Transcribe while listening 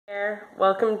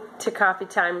Welcome to Coffee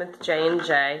Time with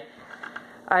J&J.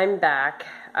 I'm back.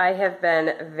 I have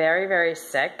been very, very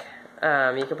sick.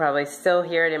 You can probably still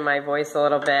hear it in my voice a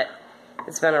little bit.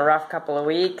 It's been a rough couple of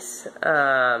weeks,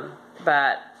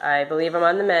 but I believe I'm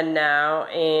on the mend now,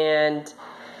 and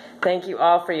thank you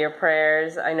all for your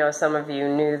prayers. I know some of you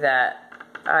knew that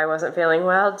I wasn't feeling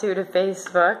well due to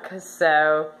Facebook,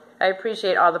 so I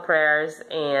appreciate all the prayers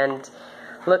and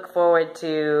look forward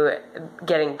to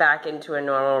getting back into a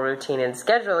normal routine and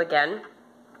schedule again.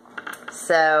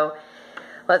 So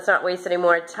let's not waste any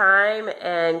more time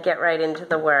and get right into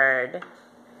the Word.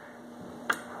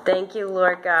 Thank you,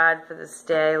 Lord God, for this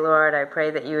day, Lord. I pray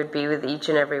that you would be with each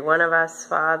and every one of us,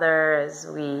 Father, as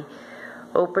we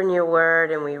open your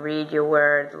Word and we read your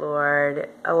Word, Lord.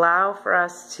 Allow for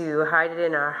us to hide it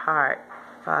in our heart,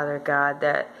 Father God,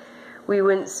 that we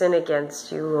wouldn't sin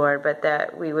against you, Lord, but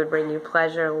that we would bring you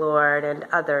pleasure, Lord, and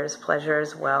others pleasure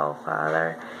as well,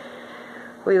 Father.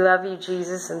 We love you,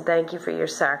 Jesus, and thank you for your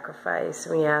sacrifice.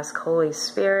 We ask, Holy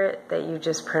Spirit, that you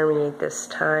just permeate this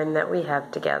time that we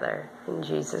have together. In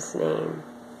Jesus' name,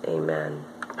 amen.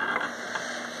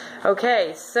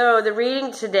 Okay, so the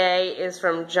reading today is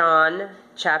from John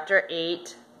chapter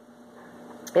 8.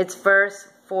 It's verse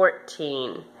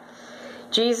 14.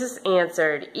 Jesus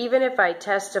answered, "Even if I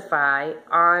testify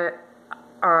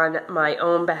on my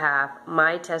own behalf,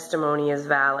 my testimony is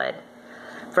valid,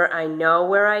 for I know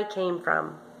where I came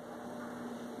from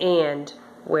and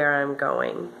where I'm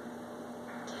going."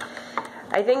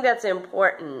 I think that's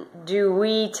important. Do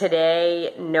we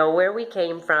today know where we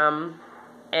came from,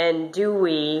 and do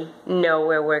we know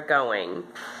where we're going?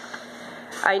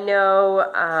 I know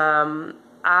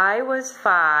I was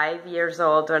 5 years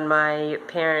old when my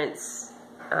parents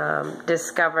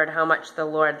discovered how much the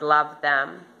Lord loved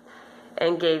them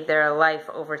and gave their life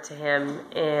over to Him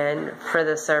and for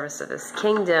the service of His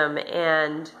kingdom.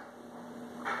 And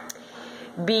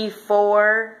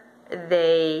before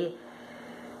they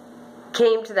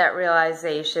came to that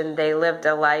realization, they lived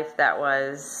a life that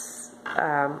was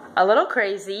a little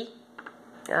crazy.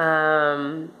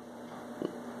 On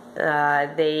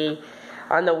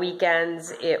the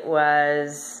weekends, it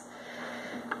was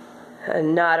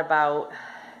not about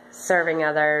serving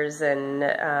others and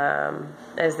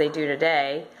as they do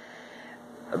today,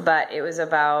 but it was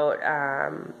about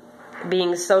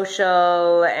being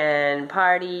social and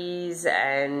parties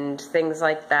and things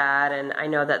like that. And I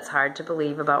know that's hard to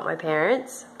believe about my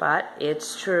parents, but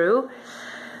it's true.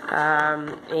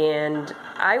 And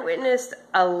I witnessed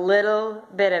a little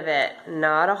bit of it,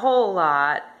 not a whole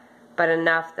lot, but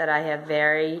enough that I have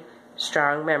very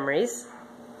strong memories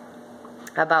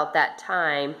about that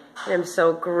time, and I'm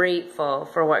so grateful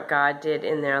for what God did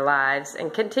in their lives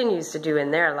and continues to do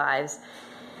in their lives.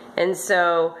 And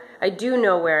so I do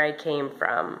know where I came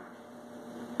from.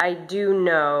 I do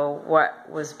know what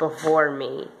was before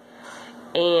me.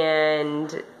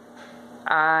 And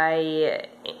I,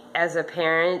 as a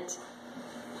parent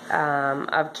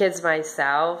of kids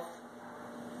myself,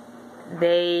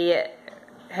 they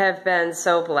have been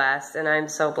so blessed, and I'm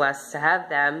so blessed to have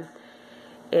them.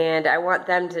 And I want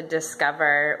them to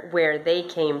discover where they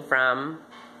came from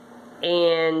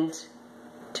and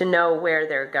to know where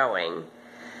they're going.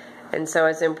 And so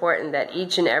it's important that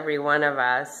each and every one of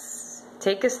us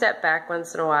take a step back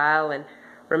once in a while and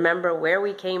remember where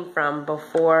we came from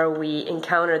before we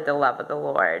encountered the love of the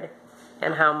Lord,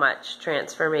 and how much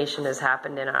transformation has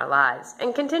happened in our lives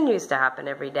and continues to happen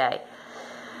every day.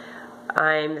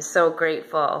 I'm so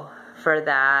grateful for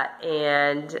that,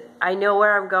 and I know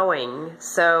where I'm going,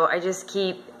 so I just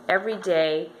keep every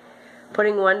day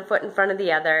putting one foot in front of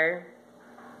the other,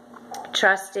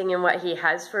 trusting in what He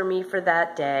has for me for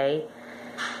that day,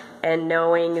 and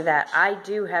knowing that I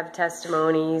do have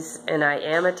testimonies, and I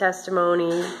am a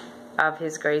testimony of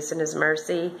His grace and His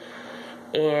mercy,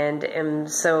 and am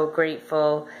so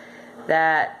grateful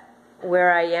that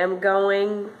where I am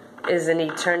going is an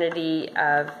eternity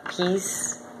of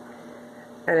peace,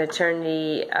 an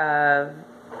eternity of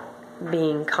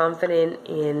being confident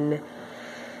in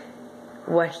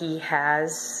what He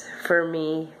has for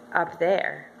me up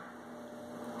there.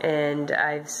 And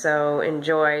I've so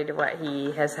enjoyed what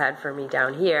He has had for me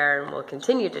down here, and will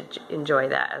continue to enjoy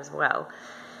that as well.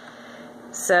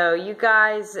 So you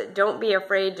guys, don't be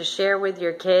afraid to share with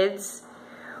your kids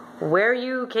where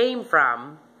you came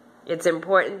from. It's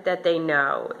important that they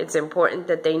know. It's important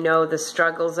that they know the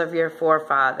struggles of your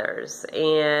forefathers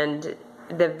and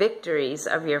the victories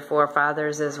of your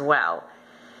forefathers as well,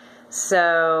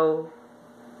 so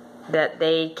that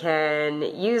they can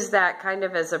use that kind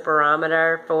of as a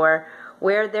barometer for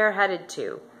where they're headed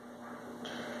to.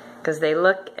 because they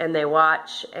look and they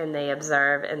watch and they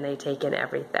observe and they take in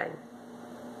everything.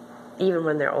 Even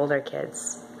when they're older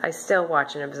kids. I still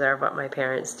watch and observe what my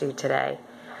parents do today.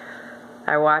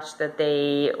 I watch that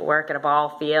they work at a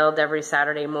ball field every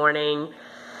Saturday morning,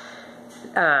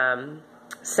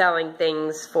 selling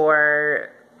things for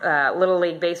Little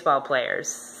League baseball players.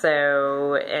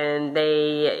 So, and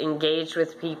they engage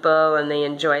with people and they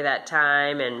enjoy that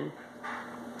time, and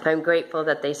I'm grateful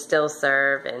that they still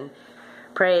serve, and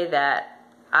pray that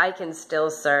I can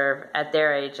still serve at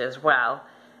their age as well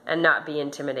and not be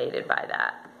intimidated by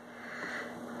that.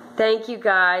 Thank you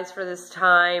guys for this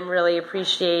time. Really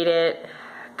appreciate it.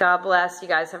 God bless. You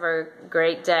guys have a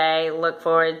great day. Look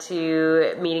forward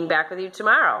to meeting back with you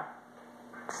tomorrow.